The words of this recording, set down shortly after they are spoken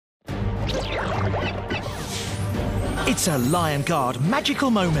It's a Lion Guard magical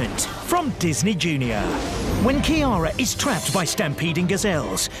moment from Disney Junior. When Kiara is trapped by stampeding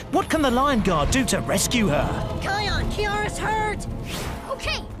gazelles, what can the Lion Guard do to rescue her? Kion, Kiara's hurt!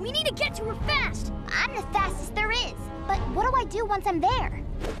 Okay, we need to get to her fast. I'm the fastest there is. But what do I do once I'm there?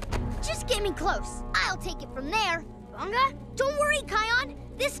 Just get me close. I'll take it from there. Bunga, don't worry, Kion.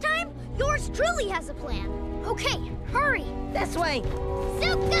 This time, yours truly has a plan. Okay, hurry. This way.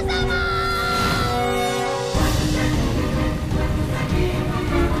 Sukazama!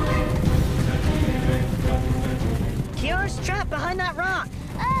 Kiara's trapped behind that rock.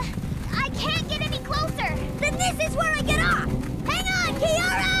 I can't get any closer. Then this is where I get off. Hang on,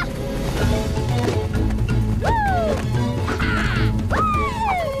 Kiara! Woo! Woo!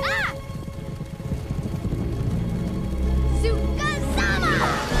 Ah! Sukazama!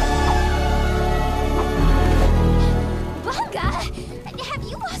 Bunga! Have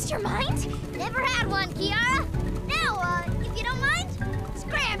you lost your mind? Never had one, Kiara. Now, if you don't mind,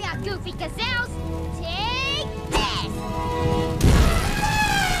 scram ya goofy gazelles. Take this!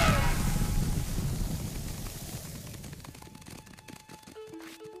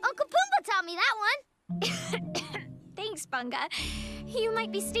 Uncle Pumbaa taught me that one. Thanks, Bunga. You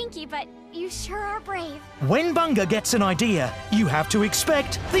might be stinky, but you sure are brave. When Bunga gets an idea, you have to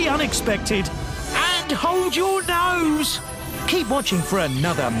expect the unexpected. And hold your nose! Keep watching for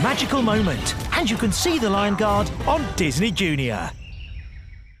another magical moment, and you can see the Lion Guard on Disney Junior.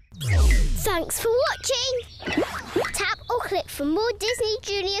 Thanks for watching. Tap or click for more Disney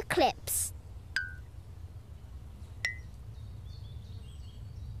Junior clips.